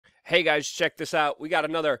Hey guys, check this out. We got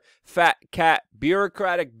another fat cat,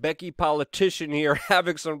 bureaucratic Becky politician here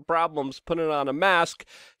having some problems putting on a mask.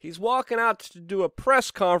 He's walking out to do a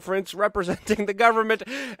press conference representing the government,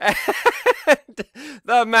 and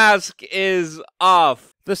the mask is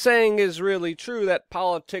off. The saying is really true that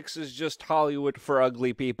politics is just Hollywood for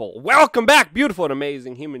ugly people. Welcome back, beautiful and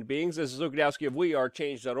amazing human beings. This is Luke Dowski of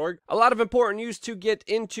WeAreChange.org. A lot of important news to get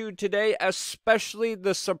into today, especially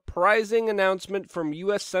the surprising announcement from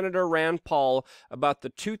U.S. Senator Rand Paul about the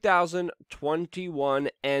 2021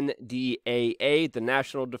 NDAA, the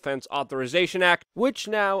National Defense Authorization Act, which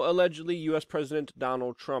now allegedly U.S. President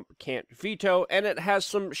Donald Trump can't veto, and it has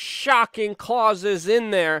some shocking clauses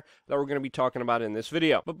in there that we're going to be talking about in this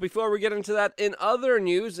video. But before we get into that, in other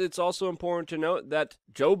news, it's also important to note that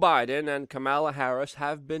Joe Biden and Kamala Harris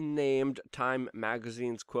have been named Time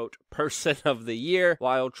Magazine's, quote, Person of the Year,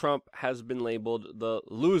 while Trump has been labeled the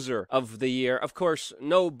Loser of the Year. Of course,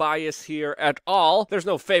 no bias here at all. There's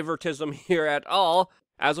no favoritism here at all.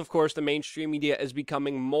 As, of course, the mainstream media is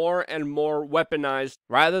becoming more and more weaponized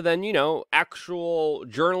rather than, actual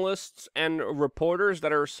journalists and reporters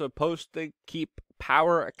that are supposed to keep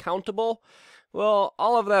power accountable. Well,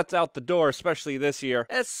 all of that's out the door, especially this year,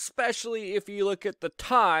 especially if you look at the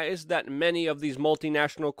ties that many of these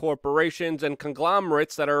multinational corporations and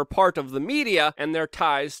conglomerates that are a part of the media and their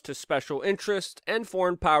ties to special interests and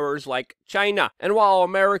foreign powers like China. And while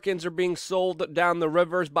Americans are being sold down the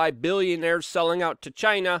rivers by billionaires selling out to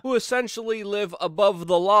China, who essentially live above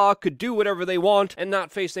the law, could do whatever they want, and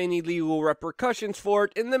not face any legal repercussions for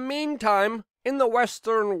it, in the meantime, in the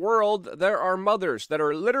Western world, there are mothers that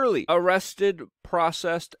are literally arrested,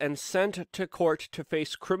 processed, and sent to court to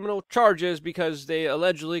face criminal charges because they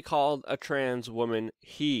allegedly called a trans woman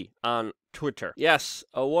he on Twitter. Yes,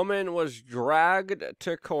 a woman was dragged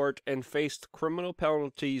to court and faced criminal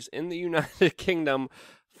penalties in the United Kingdom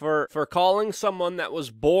for calling someone that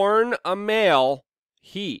was born a male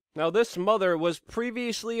he. Now, this mother was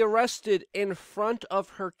previously arrested in front of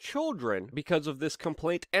her children because of this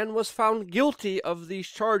complaint and was found guilty of these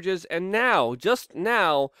charges, and now, just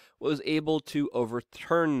now, was able to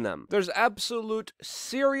overturn them. There's absolute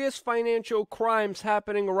serious financial crimes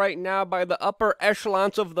happening right now by the upper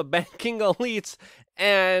echelons of the banking elites,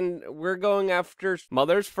 and we're going after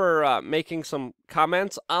mothers for making some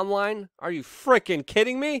comments online? Are you freaking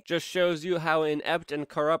kidding me? Just shows you how inept and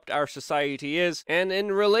corrupt our society is. And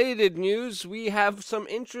in related news, we have some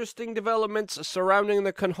interesting developments surrounding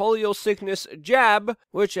the concholeal sickness jab,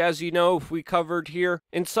 which, as you know, we covered here,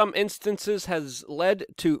 in some instances has led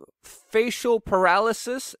to facial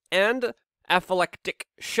paralysis and anaphylactic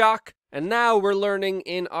shock. And now we're learning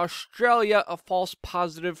in Australia a false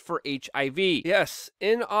positive for HIV. Yes,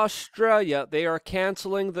 in Australia, they are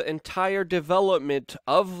canceling the entire development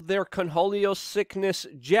of their concholeal sickness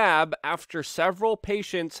jab after several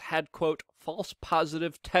patients had, quote, false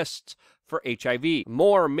positive tests for HIV.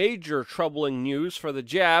 More major troubling news for the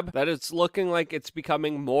jab, that it's looking like it's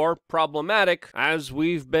becoming more problematic, as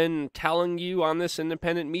we've been telling you on this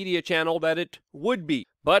independent media channel that it would be.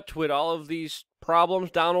 But with all of these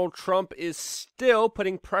problems, Donald Trump is still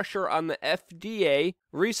putting pressure on the FDA,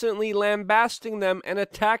 recently lambasting them and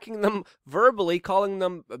attacking them verbally, calling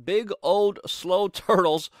them big old slow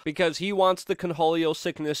turtles because he wants the concholeal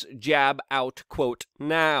sickness jab out, quote,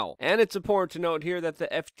 now. And it's important to note here that the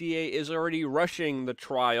FDA is already rushing the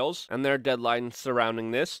trials and their deadlines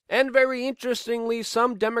surrounding this. And very interestingly,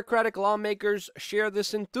 some Democratic lawmakers share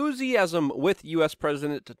this enthusiasm with U.S.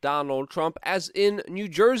 President Donald Trump, as in New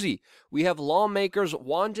Jersey. We have lawmakers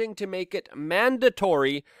wanting to make it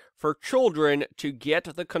mandatory for children to get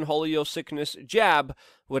the concholeal sickness jab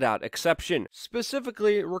without exception,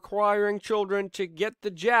 specifically requiring children to get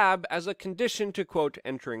the jab as a condition to, quote,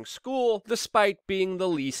 entering school, despite being the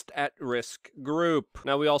least at-risk group.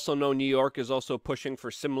 Now, we also know New York is also pushing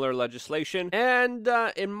for similar legislation, and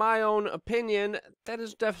in my own opinion, that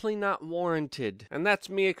is definitely not warranted. And that's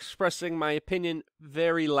me expressing my opinion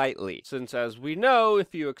very lightly, since as we know,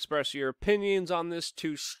 if you express your opinions on this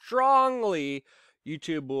too strongly,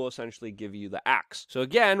 YouTube will essentially give you the axe. So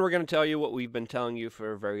again, we're going to tell you what we've been telling you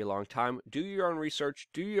for a very long time. Do your own research,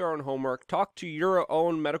 do your own homework, talk to your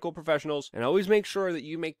own medical professionals, and always make sure that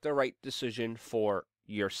you make the right decision for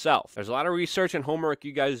yourself. There's a lot of research and homework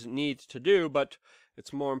you guys need to do, but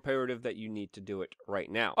it's more imperative that you need to do it right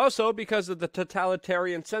now. Also, because of the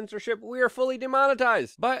totalitarian censorship, we are fully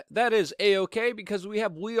demonetized. But that is A-okay because we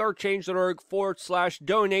have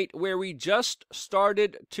wearechange.org/donate, where we just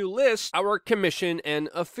started to list our commission and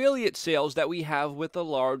affiliate sales that we have with a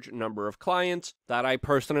large number of clients that I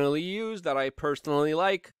personally use, that I personally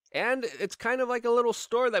like, And it's kind of like a little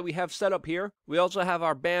store that we have set up here. We also have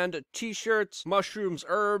our band t-shirts, mushrooms,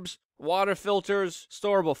 herbs, water filters,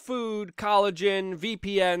 storable food, collagen,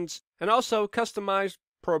 VPNs, and also customized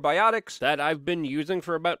probiotics that I've been using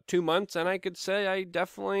for about 2 months, and I could say I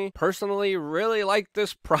definitely personally really like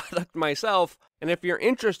this product myself. And if you're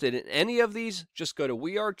interested in any of these, just go to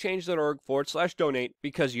wearechange.org/donate,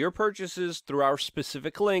 because your purchases through our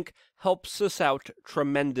specific link helps us out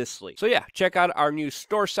tremendously. So yeah, check out our new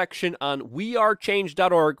store section on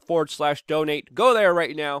wearechange.org/donate. Go there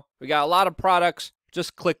right now. We got a lot of products.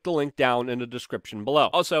 Just click the link down in the description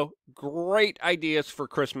below. Also, great ideas for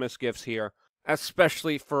Christmas gifts here,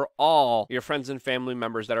 especially for all your friends and family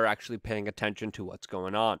members that are actually paying attention to what's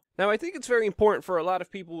going on. Now, I think it's very important for a lot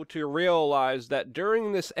of people to realize that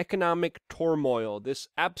during this economic turmoil, this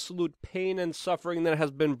absolute pain and suffering that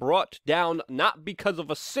has been brought down not because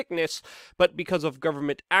of a sickness, but because of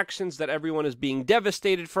government actions that everyone is being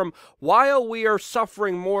devastated from, while we are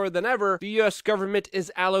suffering more than ever, the U.S. government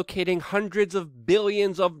is allocating hundreds of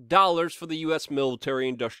billions of dollars for the U.S.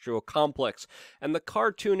 military-industrial complex. And the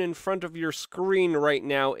cartoon in front of your screen right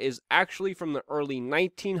now is actually from the early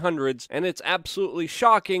 1900s, and it's absolutely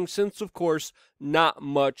shocking since, of course, not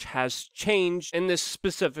much has changed in this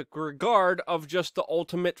specific regard of just the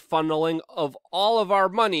ultimate funneling of all of our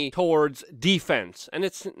money towards defense. And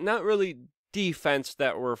it's not really defense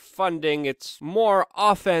that we're funding, it's more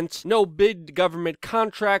offense, no big government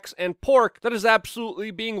contracts, and pork that is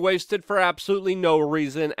absolutely being wasted for absolutely no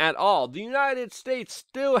reason at all. The United States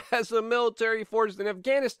still has a military force in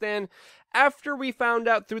Afghanistan after we found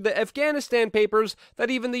out through the Afghanistan papers that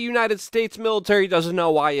even the United States military doesn't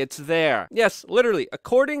know why it's there. Yes, literally,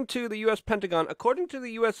 according to the U.S. Pentagon, according to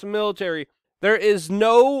the U.S. military, there is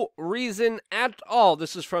no reason at all,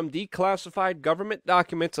 this is from declassified government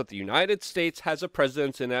documents, that the United States has a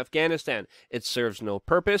presence in Afghanistan. It serves no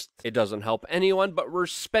purpose, it doesn't help anyone, but we're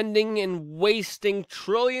spending and wasting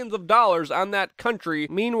trillions of dollars on that country.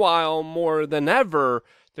 Meanwhile, more than ever,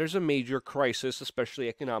 there's a major crisis, especially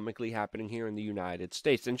economically, happening here in the United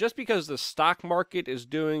States. And just because the stock market is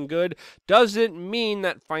doing good doesn't mean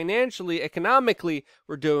that financially, economically,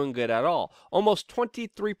 we're doing good at all. Almost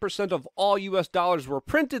 23% of all U.S. dollars were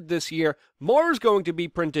printed this year. More is going to be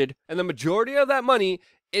printed, and the majority of that money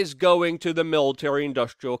is going to the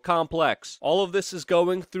military-industrial complex. All of this is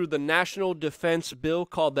going through the National Defense Bill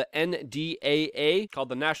called the NDAA, called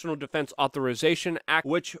the National Defense Authorization Act,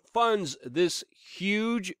 which funds this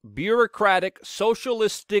huge, bureaucratic,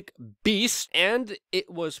 socialistic beast, and it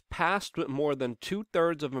was passed with more than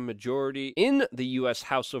 2/3 of a majority in the U.S.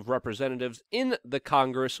 House of Representatives in the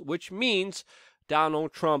Congress, which means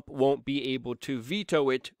Donald Trump won't be able to veto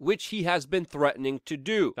it, which he has been threatening to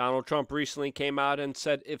do. Donald Trump recently came out and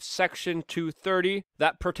said if Section 230,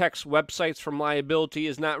 that protects websites from liability,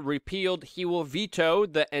 is not repealed, he will veto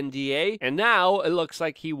the NDA. And now it looks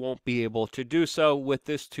like he won't be able to do so with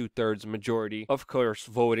this 2/3 majority, of course,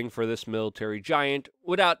 voting for this military giant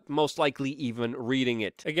without most likely even reading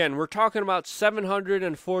it. Again, we're talking about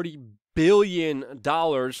 $740 billion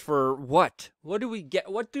for what? What do we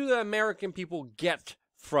get? What do the American people get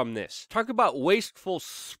from this? Talk about wasteful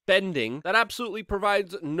spending that absolutely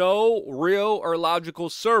provides no real or logical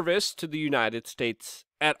service to the United States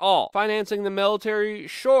at all. Financing the military,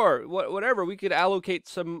 sure, whatever, we could allocate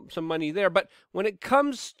some money there, but when it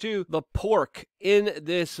comes to the pork in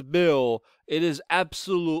this bill, it is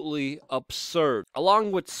absolutely absurd.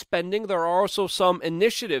 Along with spending, there are also some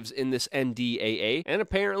initiatives in this NDAA, and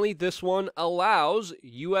apparently this one allows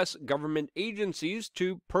U.S. government agencies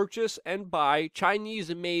to purchase and buy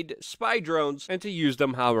Chinese-made spy drones and to use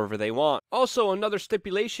them however they want. Also, another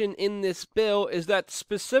stipulation in this bill is that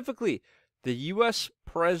specifically the U.S.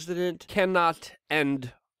 president cannot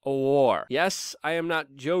end a war. Yes, I am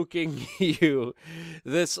not joking you.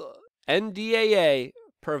 This NDAA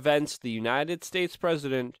prevents the United States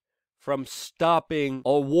president from stopping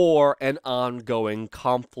a war and ongoing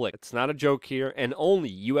conflict. It's not a joke here, and only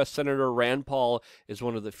U.S. Senator Rand Paul is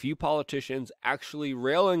one of the few politicians actually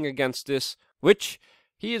railing against this, which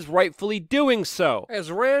he is rightfully doing so.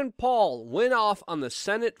 As Rand Paul went off on the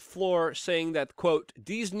Senate floor saying that, quote,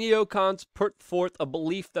 these neocons put forth a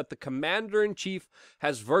belief that the commander-in-chief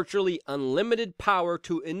has virtually unlimited power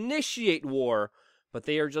to initiate war, but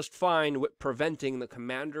they are just fine with preventing the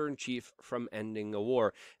commander-in-chief from ending a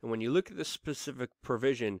war. And when you look at this specific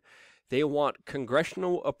provision, they want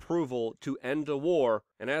congressional approval to end a war,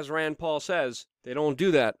 and as Rand Paul says, they don't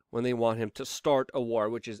do that when they want him to start a war,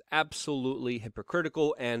 which is absolutely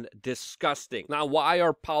hypocritical and disgusting. Now, why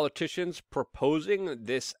are politicians proposing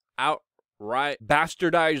this outright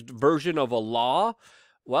bastardized version of a law?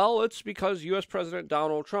 Well, it's because U.S. President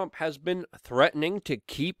Donald Trump has been threatening to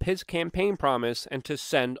keep his campaign promise and to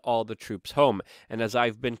send all the troops home. And as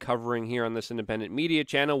I've been covering here on this independent media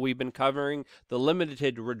channel, we've been covering the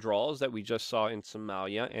limited withdrawals that we just saw in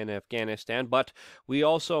Somalia and Afghanistan, but we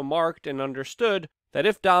also marked and understood that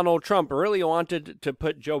if Donald Trump really wanted to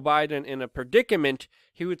put Joe Biden in a predicament,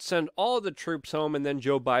 he would send all the troops home, and then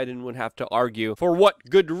Joe Biden would have to argue for what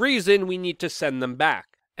good reason we need to send them back.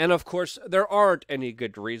 And of course, there aren't any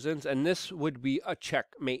good reasons, and this would be a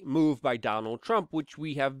checkmate move by Donald Trump, which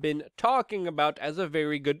we have been talking about as a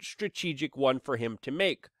very good strategic one for him to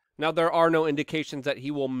make. Now, there are no indications that he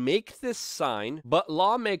will make this sign, but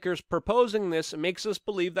lawmakers proposing this makes us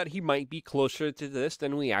believe that he might be closer to this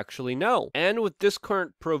than we actually know. And with this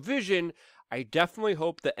current provision, I definitely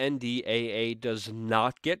hope the NDAA does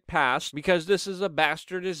not get passed, because this is a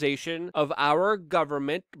bastardization of our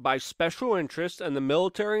government by special interests and the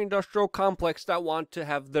military-industrial complex that want to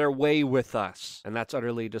have their way with us. And that's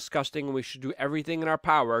utterly disgusting, and we should do everything in our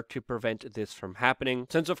power to prevent this from happening,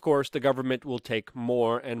 since of course the government will take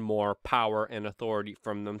more and more power and authority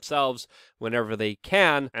from themselves whenever they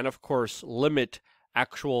can, and of course limit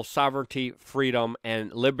actual sovereignty, freedom,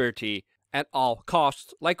 and liberty at all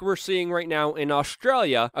costs, like we're seeing right now in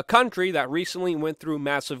Australia, a country that recently went through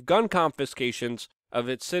massive gun confiscations of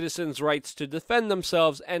its citizens' rights to defend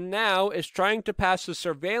themselves, and now is trying to pass a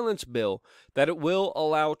surveillance bill that it will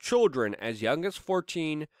allow children as young as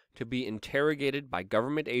 14 to be interrogated by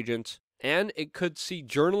government agents, and it could see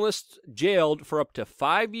journalists jailed for up to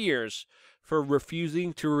 5 years for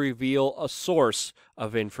refusing to reveal a source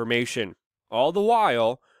of information. All the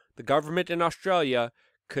while, the government in Australia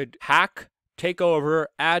could hack, take over,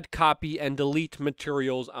 add, copy, and delete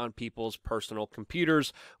materials on people's personal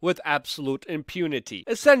computers with absolute impunity.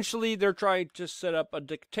 Essentially, they're trying to set up a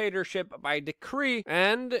dictatorship by decree,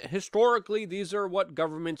 and historically, these are what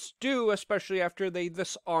governments do, especially after they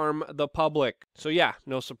disarm the public. So yeah,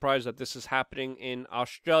 no surprise that this is happening in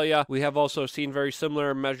Australia. We have also seen very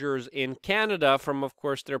similar measures in Canada from, of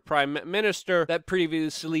course, their Prime Minister that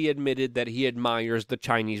previously admitted that he admires the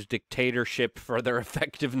Chinese dictatorship for their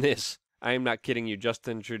effectiveness. I am not kidding you.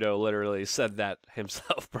 Justin Trudeau literally said that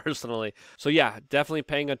himself personally. So yeah, definitely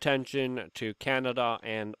paying attention to Canada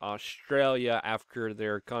and Australia after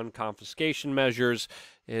their gun confiscation measures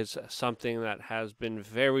is something that has been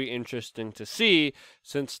very interesting to see,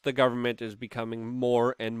 since the government is becoming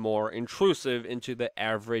more and more intrusive into the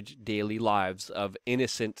average daily lives of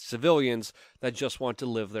innocent civilians that just want to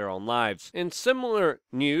live their own lives. In similar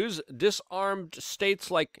news, disarmed states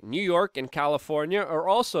like New York and California are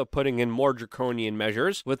also putting in more draconian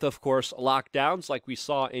measures, with of course lockdowns like we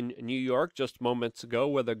saw in New York just moments ago,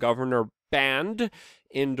 where the governor banned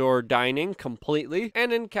indoor dining completely,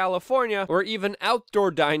 and in California, where even outdoor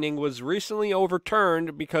dining was recently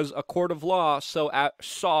overturned because a court of law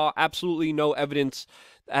saw absolutely no evidence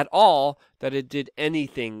at all that it did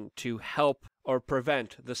anything to help or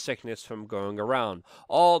prevent the sickness from going around.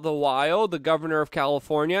 All the while, the governor of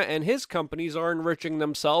California and his companies are enriching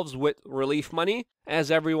themselves with relief money,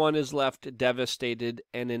 as everyone is left devastated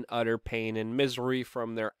and in utter pain and misery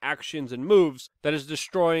from their actions and moves that is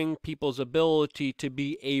destroying people's ability to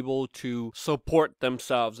be able to support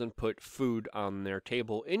themselves and put food on their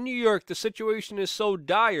table. In New York, the situation is so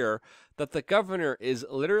dire that the governor is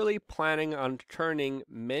literally planning on turning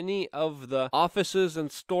many of the offices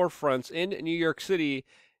and storefronts in New York City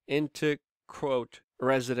into, quote,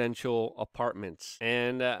 residential apartments.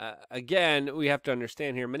 And again, we have to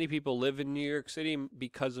understand here, many people live in New York City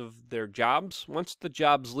because of their jobs. Once the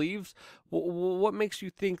jobs leave, what makes you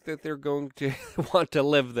think that they're going to want to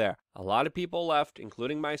live there? A lot of people left,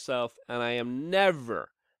 including myself, and I am never,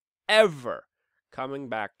 ever coming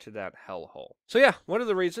back to that hellhole. So yeah, one of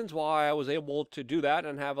the reasons why I was able to do that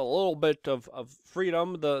and have a little bit of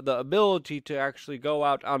freedom, the ability to actually go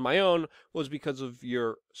out on my own, was because of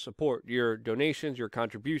your support, your donations, your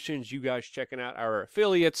contributions, you guys checking out our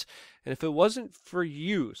affiliates. And if it wasn't for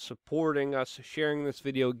you supporting us, sharing this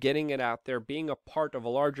video, getting it out there, being a part of a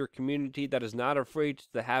larger community that is not afraid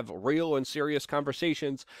to have real and serious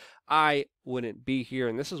conversations, I wouldn't be here.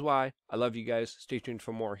 And this is why I love you guys. Stay tuned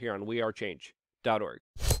for more here on wearechange.org.